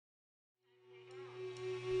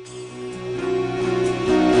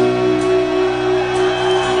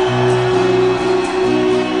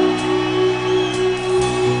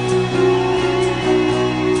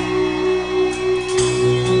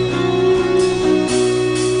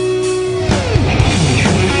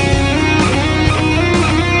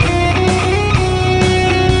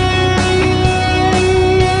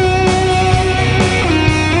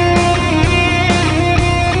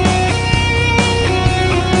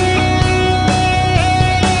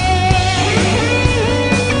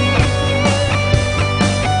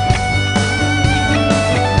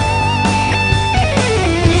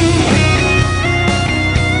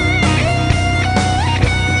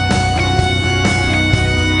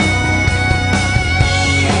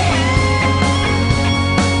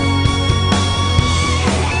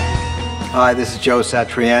Hi, this is Joe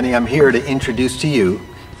Satriani. I'm here to introduce to you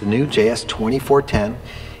the new JS2410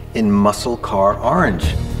 in Muscle Car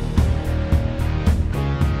Orange.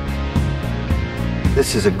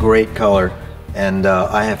 This is a great color, and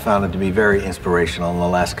I have found it to be very inspirational in the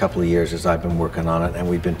last couple of years as I've been working on it, and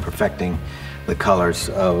we've been perfecting the colors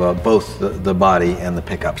of both the body and the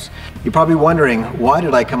pickups. You're probably wondering, why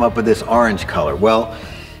did I come up with this orange color? Well,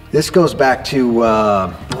 this goes back to,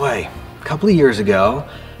 a couple of years ago.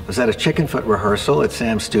 I was at a chicken foot rehearsal at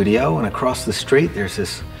Sam's studio, and across the street there's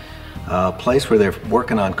this place where they're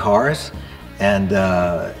working on cars, and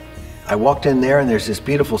I walked in there and there's this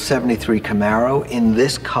beautiful 73 Camaro in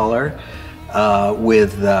this color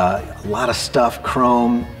with a lot of stuff,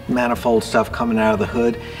 chrome, manifold stuff coming out of the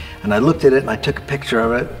hood, and I looked at it and I took a picture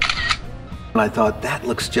of it, and I thought, that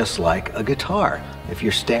looks just like a guitar if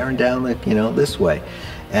you're staring down the, this way.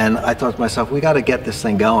 And I thought to myself, we got to get this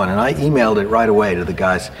thing going. And I emailed it right away to the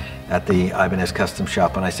guys at the Ibanez Custom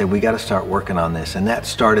Shop, and I said, we got to start working on this. And that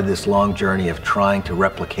started this long journey of trying to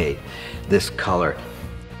replicate this color.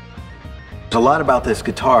 There's a lot about this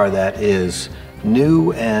guitar that is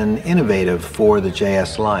new and innovative for the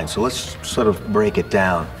JS line. So let's sort of break it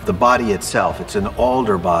down. The body itself, it's an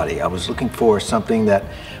alder body. I was looking for something that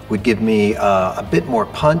would give me a bit more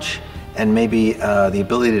punch, and maybe the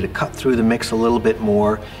ability to cut through the mix a little bit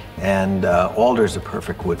more, and alder is the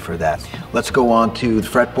perfect wood for that. Let's go on to the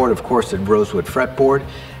fretboard. Of course, it's rosewood fretboard,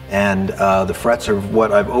 and the frets are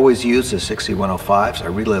what I've always used, the 60105s. I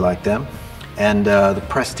really like them. And the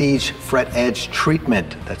Prestige fret edge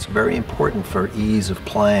treatment, that's very important for ease of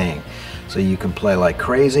playing. So you can play like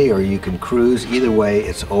crazy or you can cruise. Either way,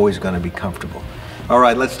 it's always going to be comfortable. All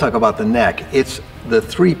right, let's talk about the neck. It's the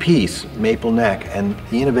three-piece maple neck, and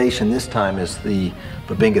the innovation this time is the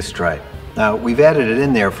Ibanez stripe. Now, we've added it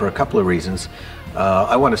in there for a couple of reasons.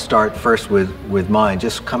 I want to start first with mine.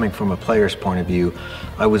 Just coming from a player's point of view,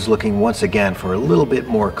 I was looking once again for a little bit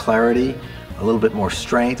more clarity, a little bit more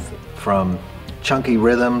strength, from chunky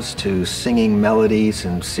rhythms to singing melodies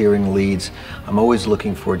and searing leads. I'm always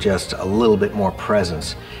looking for just a little bit more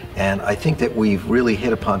presence. And I think that we've really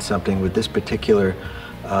hit upon something with this particular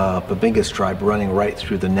Ibanez stripe running right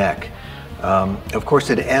through the neck. Of course,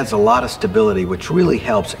 it adds a lot of stability, which really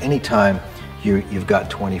helps anytime you've got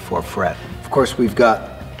 24 fret. Of course, we've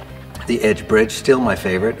got the edge bridge, still my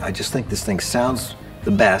favorite. I just think this thing sounds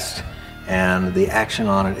the best, and the action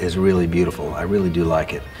on it is really beautiful. I really do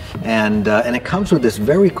like it. And it comes with this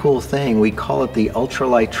very cool thing. We call it the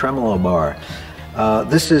ultralight tremolo bar.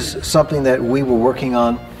 This is something that we were working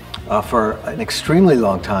on for an extremely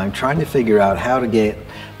long time, trying to figure out how to get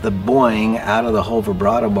the boing out of the whole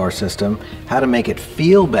vibrato bar system, how to make it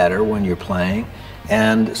feel better when you're playing.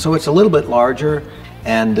 And so it's a little bit larger,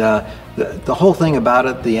 and the whole thing about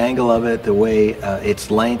it, the angle of it, the way its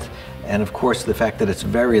length, and of course the fact that it's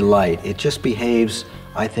very light, it just behaves,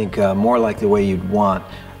 I think, more like the way you'd want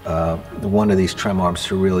one of these trem arms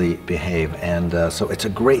to really behave. And so it's a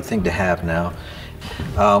great thing to have now.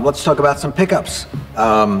 Let's talk about some pickups.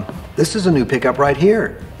 This is a new pickup right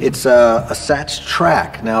here. It's a Sats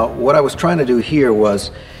track. Now, what I was trying to do here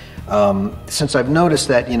was, since I've noticed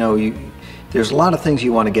that there's a lot of things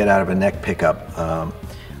you want to get out of a neck pickup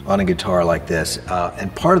on a guitar like this,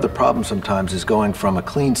 and part of the problem sometimes is going from a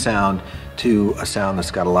clean sound to a sound that's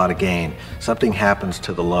got a lot of gain. Something happens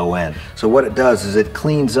to the low end. So what it does is it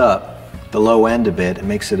cleans up the low end a bit and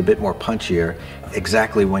makes it a bit more punchier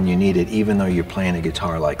exactly when you need it, even though you're playing a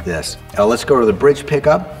guitar like this. Let's go to the bridge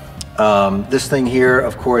pickup. This thing here,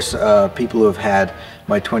 of course, people who have had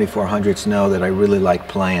my 2400s know that I really like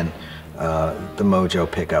playing the Mojo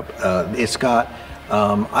pickup. It's got,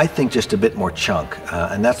 I think, just a bit more chunk,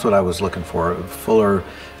 and that's what I was looking for. Fuller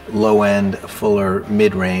low end, fuller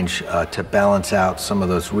mid-range to balance out some of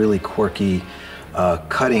those really quirky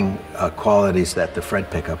cutting qualities that the Fred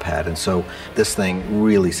pickup had. And so this thing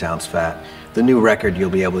really sounds fat. The new record, you'll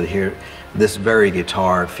be able to hear this very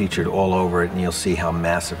guitar featured all over it, and you'll see how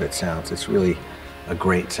massive it sounds. It's really a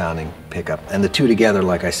great sounding pickup. And the two together,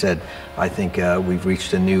 like I said, I think we've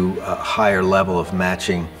reached a new higher level of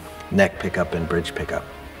matching neck pickup and bridge pickup.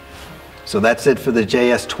 So that's it for the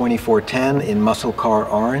JS2410 in Muscle Car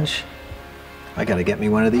Orange. I gotta get me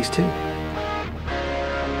one of these too.